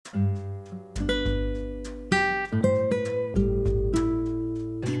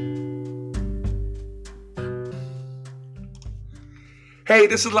Hey,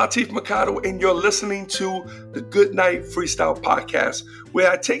 this is Latif Mercado, and you're listening to the Good Night Freestyle Podcast,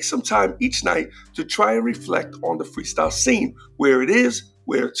 where I take some time each night to try and reflect on the freestyle scene, where it is,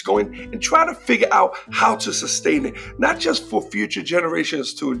 where it's going, and try to figure out how to sustain it, not just for future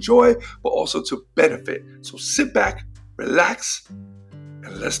generations to enjoy, but also to benefit. So sit back, relax,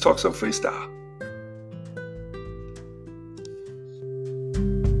 and let's talk some freestyle.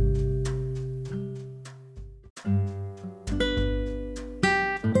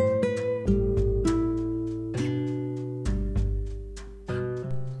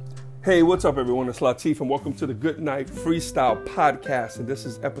 Hey, what's up, everyone? It's Latif, and welcome to the Good Night Freestyle Podcast. And this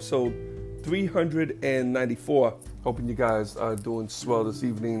is episode 394. Hoping you guys are doing swell this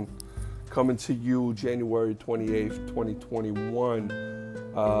evening. Coming to you January 28th, 2021.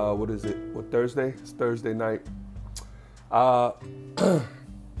 What is it? Thursday? It's Thursday night.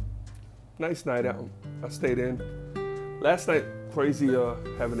 Nice night out. I stayed in. Last night, crazy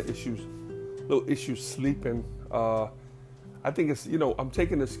having little issues sleeping. I think it's, I'm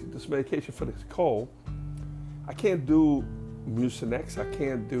taking this medication for this cold. I can't do Mucinex. I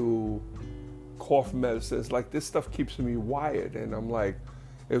can't do cough medicines. Like, this stuff keeps me wired. And I'm like,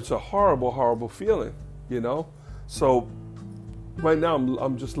 it's a horrible, horrible feeling, So right now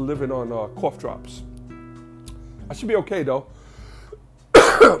I'm just living on cough drops. I should be okay, though.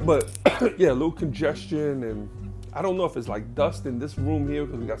 But, yeah, a little congestion. And I don't know if it's like dust in this room here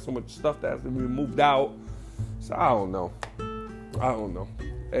because we got so much stuff that has to be moved out. So I don't know.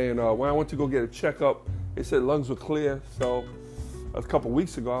 And when I went to go get a checkup, they said lungs were clear. So a couple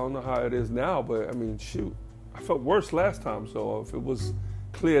weeks ago, I don't know how it is now, but I mean, shoot, I felt worse last time. So if it was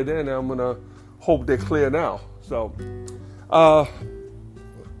clear then, I'm gonna hope they're clear now. So, try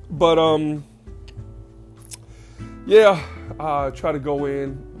to go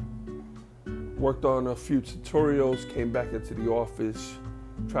in, worked on a few tutorials, came back into the office,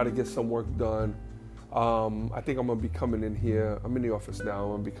 try to get some work done. I think I'm going to be coming in here. I'm in the office now.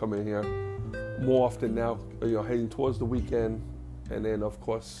 I'm going to be coming here more often now, heading towards the weekend. And then, of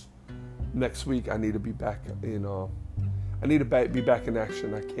course, next week I need to be back in, be back in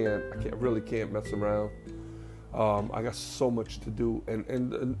action. I really can't mess around. I got so much to do.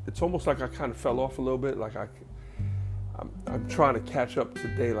 And it's almost like I kind of fell off a little bit. Like I'm trying to catch up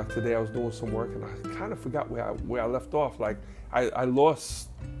today. Like today I was doing some work and I kind of forgot where I left off. Like I lost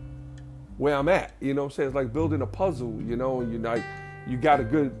where I'm at, what I'm saying? It's like building a puzzle, and you got a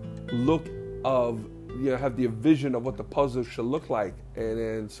good look of, have the vision of what the puzzle should look like. And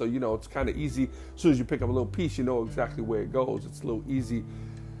then, so, it's kind of easy. As soon as you pick up a little piece, you know exactly where it goes. It's a little easy.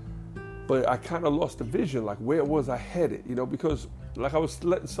 But I kind of lost the vision, like where was I headed, because like I was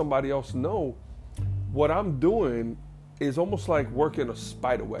letting somebody else know what I'm doing is almost like working a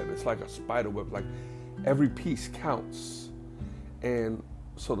spider web. It's like a spider web, like every piece counts. And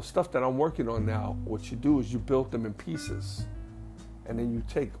so the stuff that I'm working on now, what you do is you build them in pieces. And then you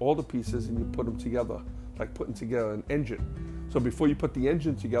take all the pieces and you put them together, like putting together an engine. So before you put the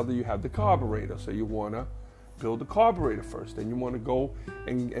engine together, you have the carburetor. So you want to build the carburetor first. Then you want to go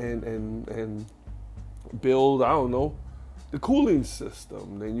and build, the cooling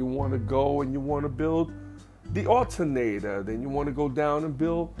system. Then you want to go and you want to build the alternator. Then you want to go down and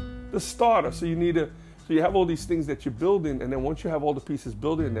build the starter. So you have all these things that you're building, and then once you have all the pieces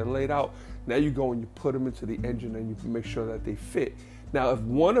built and they're laid out, now you go and you put them into the engine and you make sure that they fit. Now, if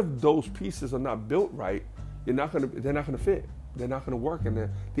one of those pieces are not built right, they're not gonna fit. They're not gonna work, and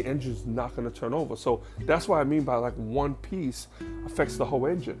the engine's not gonna turn over. So that's what I mean by like one piece affects the whole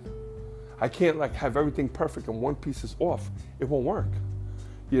engine. I can't like have everything perfect and one piece is off. It won't work,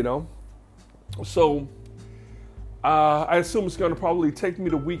 So I assume it's going to probably take me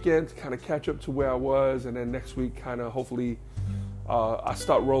the weekend to kind of catch up to where I was, and then next week kind of hopefully I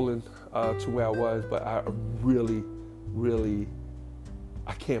start rolling to where I was. But I really,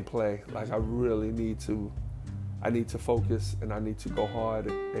 I can't play. Like I really need to focus and I need to go hard.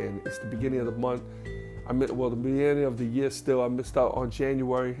 And it's the beginning of the month. The beginning of the year still. I missed out on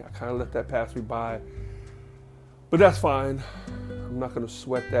January. I kind of let that pass me by. But that's fine. I'm not going to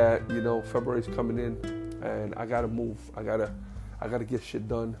sweat that. February's coming in. And I gotta move. I gotta get shit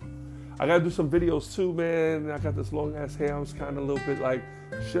done. I gotta do some videos too, man. I got this long ass hair. I was kind of a little bit like,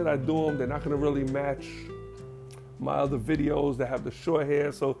 should I do them? They're not gonna really match my other videos that have the short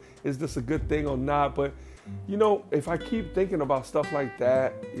hair. So is this a good thing or not? But if I keep thinking about stuff like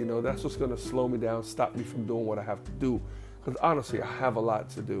that, that's what's gonna slow me down, stop me from doing what I have to do. Because honestly, I have a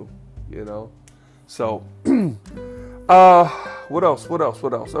lot to do. So. What else?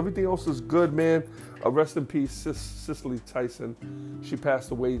 Everything else is good, man. Rest in peace, Cicely Tyson. She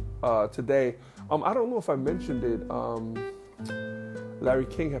passed away today. I don't know if I mentioned it. Larry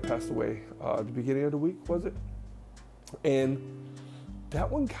King had passed away at the beginning of the week, was it? And that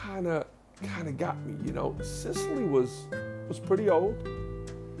one kind of got me, you know. Cicely was pretty old,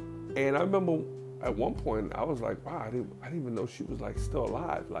 and I remember at one point I was like, wow, I didn't even know she was like still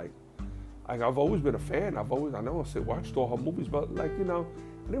alive. Like I've always been a fan. I know I watched all her movies, but like, you know,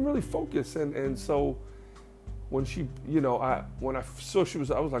 I didn't really focus. And so when she, you know, when I saw she was,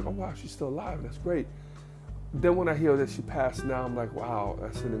 I was like, oh wow, she's still alive. That's great. Then when I hear that she passed, now I'm like, wow,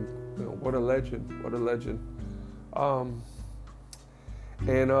 you know, what a legend, what a legend. But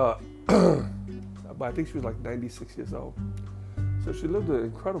I think she was like 96 years old. So she lived an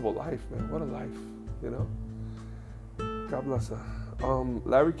incredible life, man. What a life, you know. God bless her.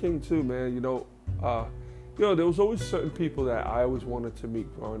 Larry King too, man. You know, there was always certain people that I always wanted to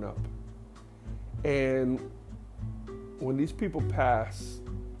meet growing up, and when these people pass,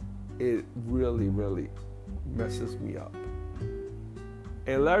 it really, really messes me up.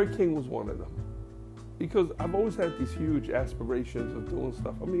 And Larry King was one of them, because I've always had these huge aspirations of doing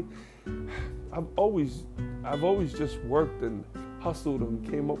stuff. I mean, I've always just worked and hustled and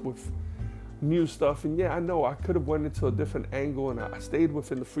came up with new stuff. And yeah, I know I could have went into a different angle, and I stayed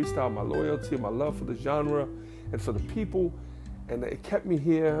within the freestyle, my loyalty, my love for the genre and for the people, and it kept me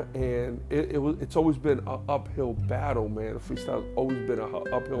here. And it's always been an uphill battle, man. The freestyle's always been an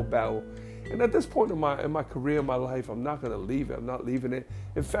uphill battle. And at this point in my career, in my life, I'm not going to leave it. I'm not leaving it.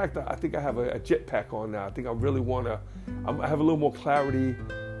 In fact, I think I have a jetpack on now. I think I really want to, I have a little more clarity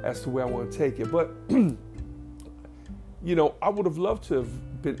as to where I want to take it. But, you know, I would have loved to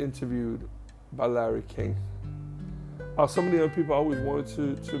have been interviewed by Larry King. Some of the other people I always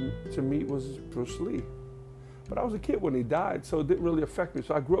wanted to meet was Bruce Lee. But I was a kid when he died, so it didn't really affect me.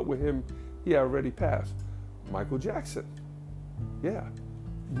 So I grew up with him. He had already passed. Michael Jackson. Yeah.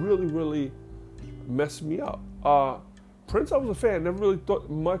 Really, really messed me up. Prince, I was a fan. Never really thought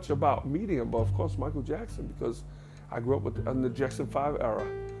much about meeting him, but of course Michael Jackson, because I grew up in the Jackson 5 era.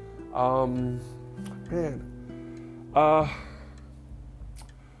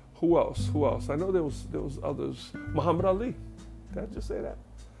 Who else? I know there was others. Muhammad Ali. Did I just say that?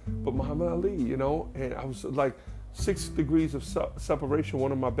 But Muhammad Ali, you know, and I was like 6 degrees of separation.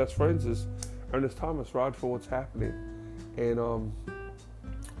 One of my best friends is Ernest Thomas, Rod for What's Happening.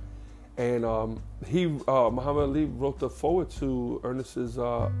 And Muhammad Ali wrote the foreword to Ernest's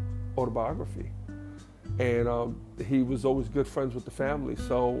autobiography, and he was always good friends with the family.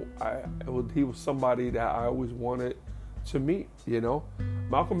 So he was somebody that I always wanted to meet. You know,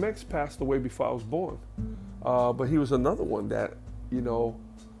 Malcolm X passed away before I was born, but he was another one that, you know,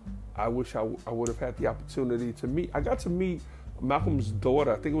 I wish I would have had the opportunity to meet. I got to meet Malcolm's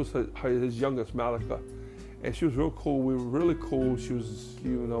daughter. I think it was his youngest, Malika, and she was real cool. We were really cool. She was,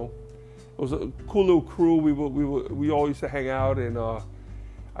 you know. It was a cool little crew. We all used to hang out, and I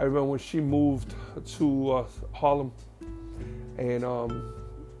remember when she moved to Harlem, and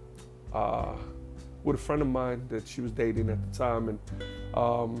with a friend of mine that she was dating at the time, and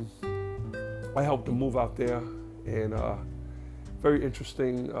I helped them move out there, and very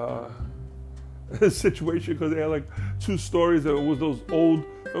interesting situation, because they had like 2 stories, and it was those old,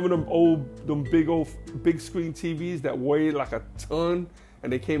 remember them big screen TVs that weighed like a ton,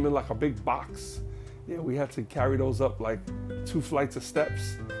 and they came in like a big box. Yeah, we had to carry those up like 2 flights of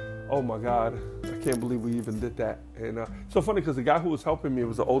steps. Oh my God, I can't believe we even did that. And so funny, because the guy who was helping me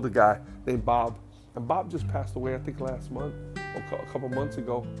was an older guy named Bob, and Bob just passed away, I think last month, or a couple months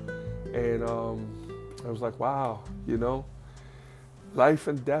ago. And I was like, wow, you know, life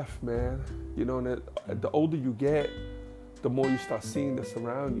and death, man. You know, and the older you get, the more you start seeing this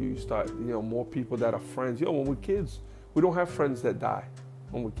around you. You start, you know, more people that are friends. You know, when we're kids, we don't have friends that die.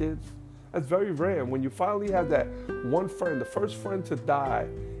 When we're kids, that's very rare. When you finally have that one friend, the first friend to die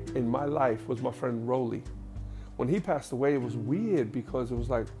in my life was my friend Rolly. When he passed away, it was weird, because it was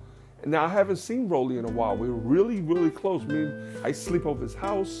like, now I haven't seen Rolly in a while. We were really, really close. I used to sleep over his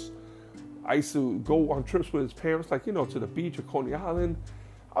house. I used to go on trips with his parents, like, you know, to the beach or Coney Island.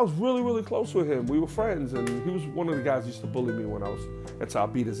 I was really, really close with him. We were friends, and he was one of the guys who used to bully me when I was, that's how I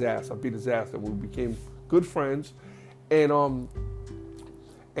beat his ass, and we became good friends. And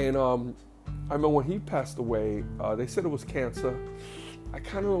I remember when he passed away, they said it was cancer. I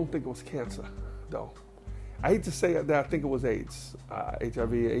kind of don't think it was cancer, though. I hate to say that I think it was AIDS,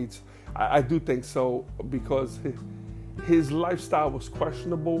 HIV, AIDS. I do think so, because his lifestyle was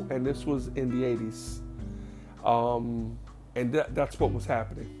questionable, and this was in the 80s. And that's what was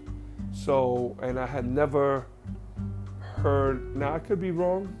happening. So, and I had never heard, now I could be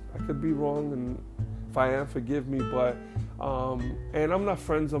wrong, and if I am, forgive me, but, and I'm not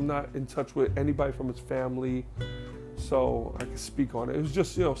friends, I'm not in touch with anybody from his family, so I can speak on it. It was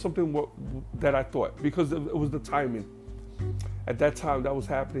just, something that I thought, because it was the timing. At that time, that was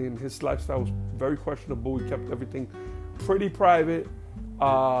happening. His lifestyle was very questionable. He kept everything pretty private,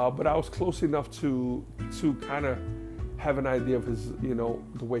 but I was close enough to kind of have an idea of his, the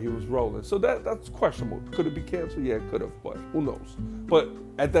way he was rolling. So that's questionable. Could it be canceled? Yeah, it could have, but who knows? But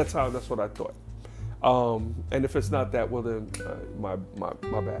at that time, that's what I thought. And if it's not that, well then, my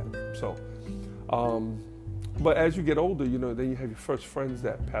bad. So, but as you get older, then you have your first friends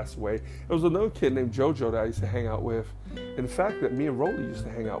that pass away. There was another kid named JoJo that I used to hang out with. In fact, that me and Rolly used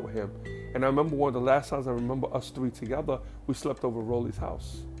to hang out with him. And I remember one of the last times I remember us three together, we slept over Rolly's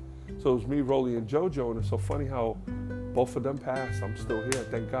house. So it was me, Rolly, and JoJo, and it's so funny how both of them passed. I'm still here,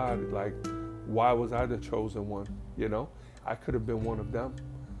 thank God. Like, why was I the chosen one? I could have been one of them.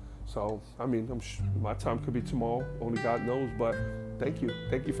 So, I mean, my time could be tomorrow, only God knows, but thank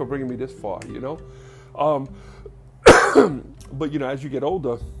you for bringing me this far, But, as you get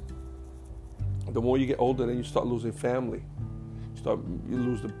older, the more you get older, then you start losing family. You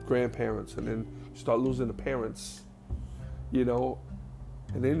lose the grandparents, and then you start losing the parents,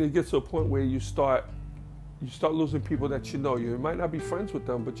 and then it gets to a point where you start losing people that you know. You might not be friends with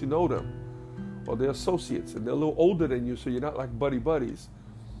them, but you know them, or they're associates, and they're a little older than you, so you're not like buddies.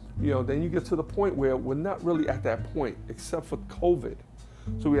 Then you get to the point where we're not really at that point, except for COVID.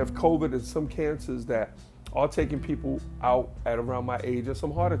 So we have COVID and some cancers that are taking people out at around my age, and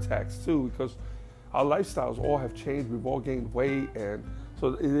some heart attacks too, because our lifestyles all have changed. We've all gained weight, and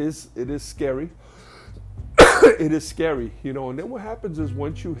so it is scary. It is scary, and then what happens is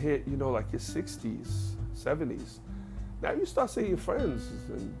once you hit, like your 60s, 70s, now you start seeing your friends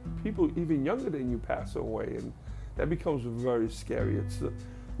and people even younger than you pass away, and that becomes very scary. It's a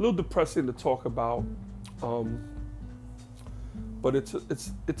little depressing to talk about, but it's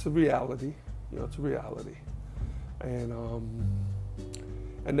a reality, it's a reality, and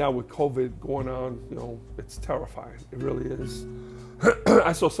now with COVID going on, it's terrifying. It really is.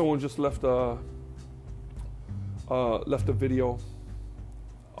 I saw someone just left a video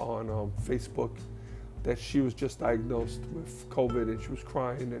on Facebook that she was just diagnosed with COVID, and she was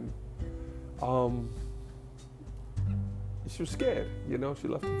crying, and she was scared. She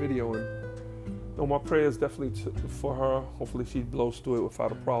left the video, and my prayers definitely for her. Hopefully she blows through it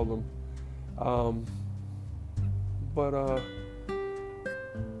without a problem.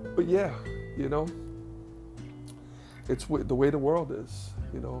 But yeah, it's the way the world is,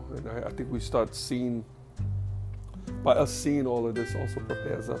 and I think we start seeing. By us seeing all of this also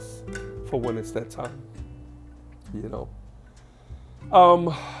prepares us for when it's that time,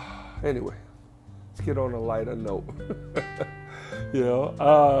 Anyway, let's get on a lighter note.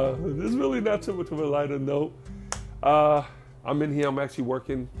 There's really not too much of a lighter note. I'm in here. I'm actually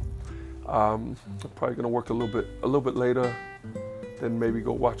working. I'm probably gonna work a little bit later. Then maybe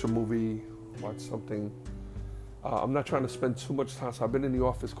go watch a movie, watch something. I'm not trying to spend too much time. So I've been in the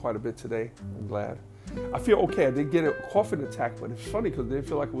office quite a bit today. I'm glad. I feel okay. I did get a coughing attack, but it's funny because it didn't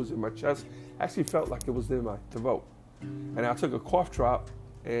feel like it was in my chest. It actually felt like it was in my throat. And I took a cough drop,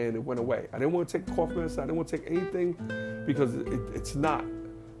 and it went away. I didn't want to take cough medicine. I didn't want to take anything because it's not.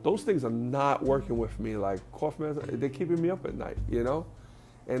 Those things are not working with me. Like cough medicine, they're keeping me up at night,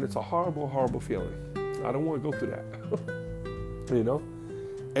 And it's a horrible, horrible feeling. I don't want to go through that,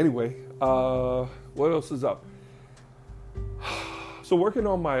 Anyway, what else is up? So working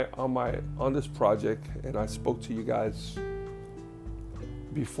on this project, and I spoke to you guys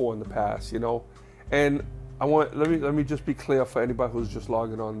before in the past, and let me just be clear for anybody who's just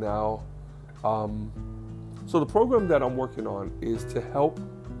logging on now. So the program that I'm working on is to help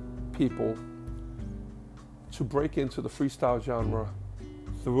people to break into the freestyle genre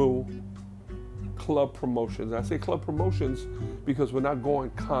through club promotions. I say club promotions because we're not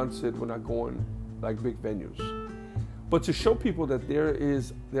going concert, we're not going like big venues. But to show people that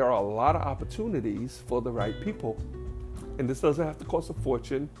there are a lot of opportunities for the right people. And this doesn't have to cost a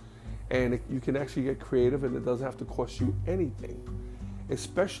fortune, and you can actually get creative, and it doesn't have to cost you anything.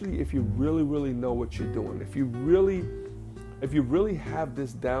 Especially if you really, really know what you're doing. If you really have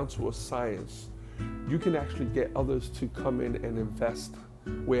this down to a science, you can actually get others to come in and invest.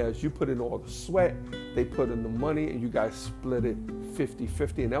 Whereas you put in all the sweat, they put in the money, and you guys split it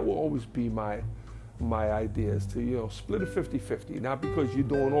 50-50. And that will always be my idea is to, split it 50-50. Not because you're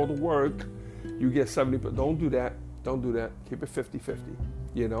doing all the work, you get 70, but don't do that. Keep it 50-50,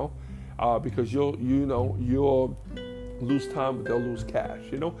 because you'll lose time, but they'll lose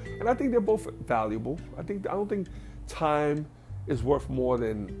cash, And I think they're both valuable. I don't think time is worth more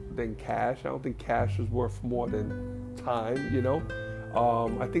than cash. I don't think cash is worth more than time,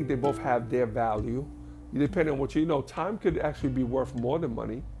 I think they both have their value. Depending on what time could actually be worth more than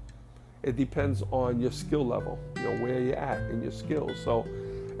money. It depends on your skill level, where you're at in your skills. So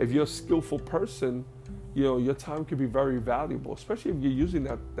if you're a skillful person, your time could be very valuable, especially if you're using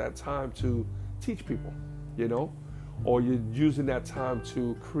that time to teach people, or you're using that time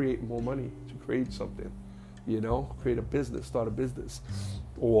to create more money, to create something, create a business, start a business,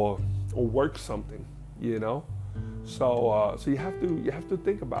 or work something, So you have to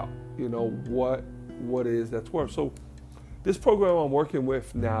think about, what it is that's worth. So this program I'm working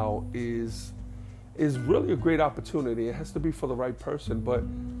with now is really a great opportunity. It has to be for the right person, but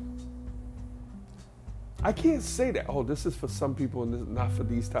I can't say that, this is for some people and this is not for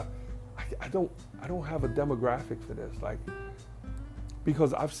these type. I don't have a demographic for this,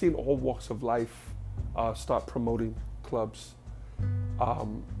 because I've seen all walks of life start promoting clubs.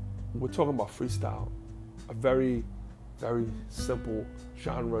 We're talking about freestyle, a very, very simple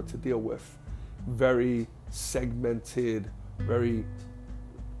genre to deal with, very segmented, very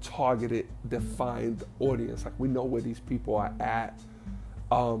targeted, defined audience. We know where these people are at.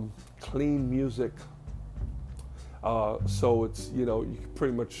 Clean music. So it's, you can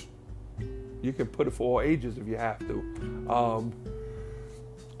pretty much, you can put it for all ages if you have to.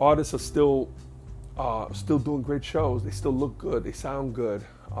 Artists are still doing great shows. They still look good. They sound good.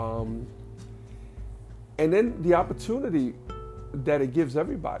 And then the opportunity that it gives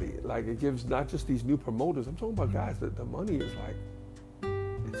everybody, it gives not just these new promoters. I'm talking about guys that the money is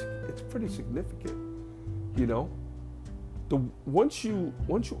it's pretty significant, Once you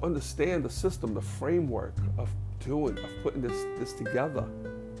understand the system, the framework of putting this together,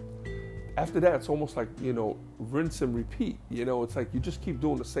 after that, it's almost like, rinse and repeat. It's like you just keep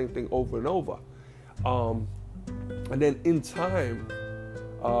doing the same thing over and over. And then in time,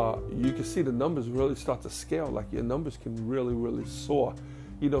 you can see the numbers really start to scale. Your numbers can really, really soar.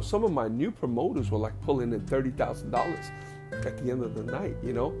 Some of my new promoters were pulling in $30,000 at the end of the night,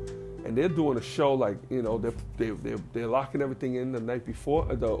 and they're doing a show they're locking everything in the night before,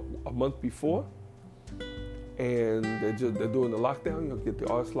 a month before. And they're doing the lockdown. Get the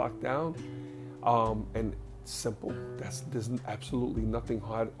artists locked down, and it's simple. There's absolutely nothing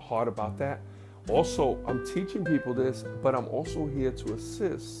hard about that. Also, I'm teaching people this, but I'm also here to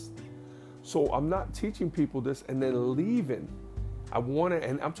assist. So I'm not teaching people this and then leaving. I want to,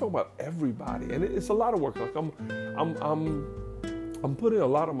 and I'm talking about everybody, and it's a lot of work. I'm putting a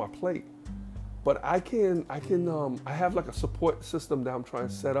lot on my plate, but I have a support system that I'm trying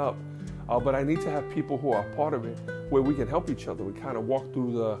to set up. But I need to have people who are part of it, where we can help each other. We kind of walk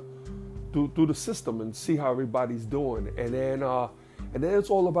through the system and see how everybody's doing, and then it's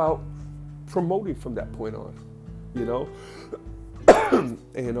all about promoting from that point on,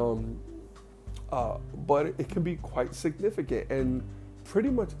 and but it can be quite significant. And pretty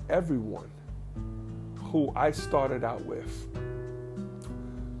much everyone who I started out with,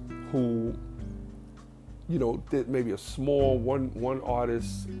 who did maybe a small one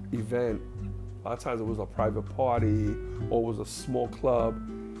artist event. A lot of times it was a private party or it was a small club.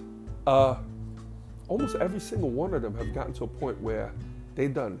 Almost every single one of them have gotten to a point where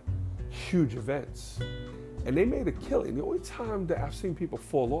they've done huge events and they made a killing. The only time that I've seen people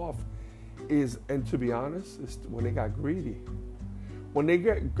fall off is, and to be honest, is when they got greedy. When they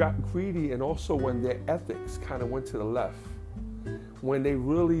got greedy, and also when their ethics kind of went to the left. When they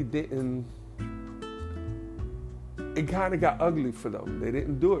really didn't, it kind of got ugly for them. They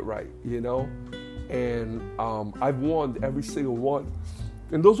didn't do it right, And I've warned every single one.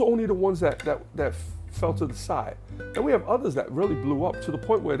 And those are only the ones that fell to the side. And we have others that really blew up to the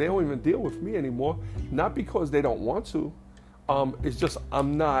point where they don't even deal with me anymore. Not because they don't want to. It's just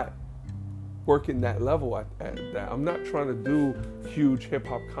I'm not working that level at that. I'm not trying to do huge hip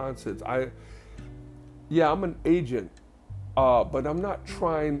hop concerts. I'm an agent, but I'm not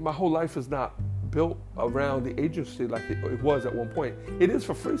trying. My whole life is not built around the agency like it was at one point. It is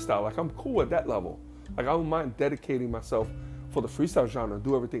for freestyle. I'm cool at that level. I don't mind dedicating myself for the freestyle genre,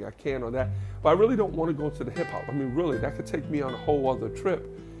 do everything I can on that. But I really don't want to go into the hip hop. Really, that could take me on a whole other trip.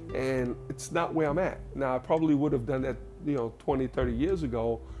 And it's not where I'm at. Now, I probably would have done that, 20, 30 years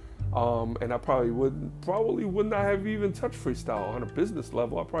ago. And I probably would not have even touched freestyle on a business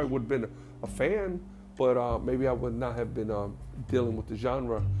level. I probably would have been a fan, but maybe I would not have been dealing with the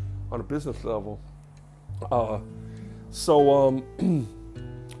genre on a business level. But so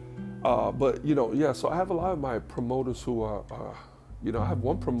I have a lot of my promoters who are, I have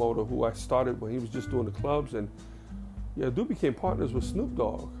one promoter who I started when he was just doing the clubs, and dude became partners with Snoop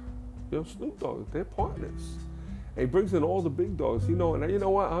Dogg. Snoop Dogg, they're partners. And he brings in all the big dogs, and you know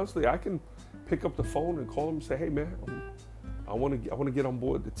what, honestly, I can pick up the phone and call him and say, hey man, I want to get on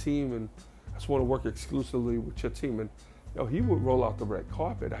board the team, and just want to work exclusively with your team. And he would roll out the red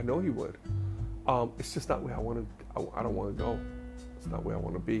carpet. I know he would. It's just not where I want to. I don't want to go. It's not where I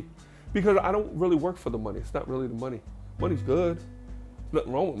want to be, because I don't really work for the money. It's not really the money. Money's good. There's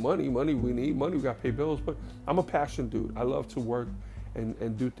nothing wrong with money. Money we need. Money we got to pay bills. But I'm a passion dude. I love to work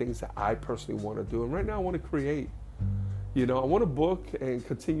and do things that I personally want to do. And right now I want to create. I want to book and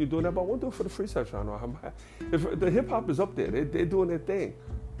continue doing that, but I want to do it for the freestyle genre. If the hip hop is up there, they're doing their thing.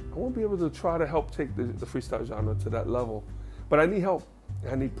 I want to be able to try to help take the freestyle genre to that level. But I need help.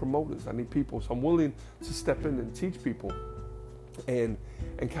 I need promoters. I need people. So I'm willing to step in and teach people and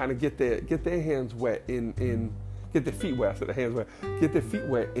kind of get their hands wet get their feet wet. I said their hands wet. Get their feet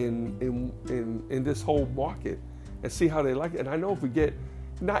wet in this whole market and see how they like it. And I know if we get,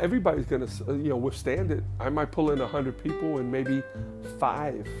 not everybody's gonna withstand it. I might pull in 100 people and maybe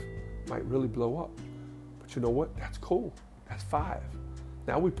 5 might really blow up. But you know what? That's cool. That's 5.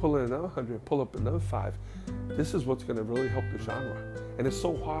 Now we pull in another 100, pull up another 5. This is what's gonna really help the genre. And it's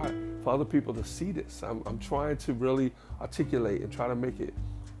so hard for other people to see this. I'm trying to really articulate and try to make it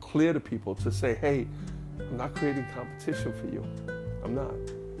clear to people to say, hey, I'm not creating competition for you. I'm not.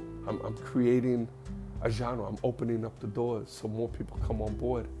 I'm creating a genre. I'm opening up the doors so more people come on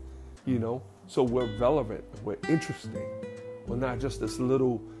board, so we're relevant, we're interesting. We're not just this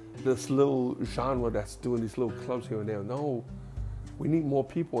little genre that's doing these little clubs here and there. No, we need more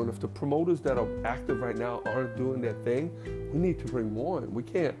people. And if the promoters that are active right now aren't doing their thing, we need to bring more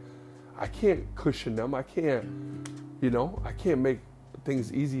in. I can't cushion them. I can't make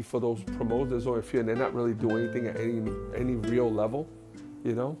things easy for those promoters, or if they're not really doing anything at any real level,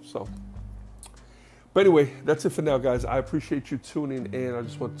 so. But anyway, that's it for now, guys. I appreciate you tuning in. I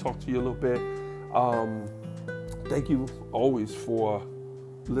just want to talk to you a little bit. Thank you always for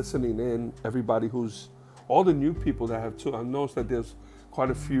listening in. Everybody all the new people that have tuned. I've noticed that there's quite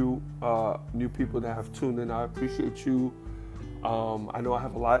a few new people that have tuned in. I appreciate you. I know I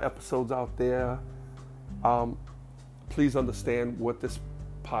have a lot of episodes out there. Please understand what this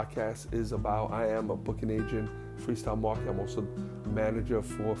podcast is about. I am a booking agent, freestyle marketer. I'm also a manager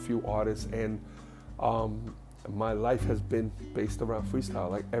for a few artists, and my life has been based around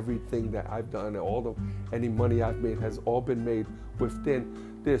freestyle. Like everything that I've done and any money I've made has all been made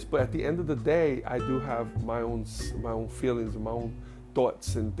within this. But at the end of the day, I do have my own feelings and my own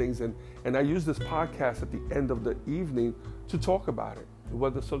thoughts and things. And I use this podcast at the end of the evening to talk about it.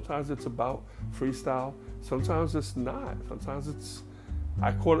 Whether sometimes it's about freestyle, sometimes it's not. Sometimes it's,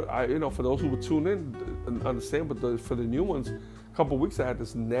 for those who would tune in and understand, but for the new ones, a couple of weeks I had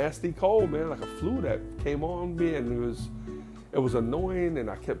this nasty cold, man, like a flu that came on me, and it was annoying, and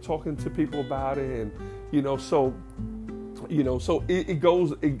I kept talking to people about it, and so it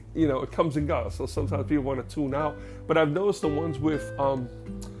goes, it comes and goes. So sometimes people want to tune out, but I've noticed the ones with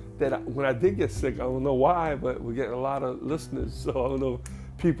when I did get sick, I don't know why, but we're getting a lot of listeners. So I don't know,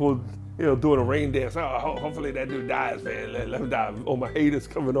 people doing a rain dance. Oh, hopefully that dude dies, man. Let him die. Oh, my haters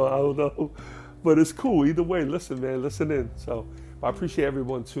coming on. I don't know. But it's cool. Either way, listen, man. Listen in. So I appreciate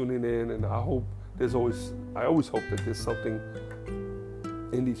everyone tuning in, and I always hope that there's something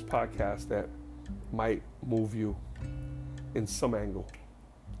in these podcasts that might move you in some angle,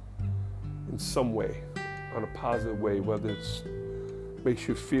 in some way, on a positive way, whether it's makes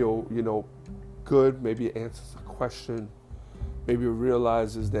you feel, good, maybe it answers a question, maybe it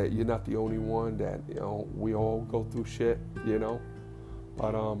realizes that you're not the only one, that, we all go through shit,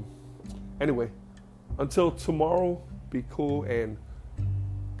 But anyway, until tomorrow, be cool, and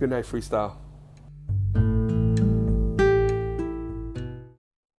good night, freestyle.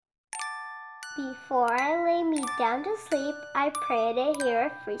 Before I lay me down to sleep, I pray to hear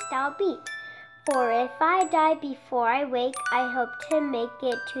a freestyle beat. For if I die before I wake, I hope to make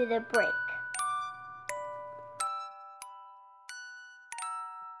it to the break.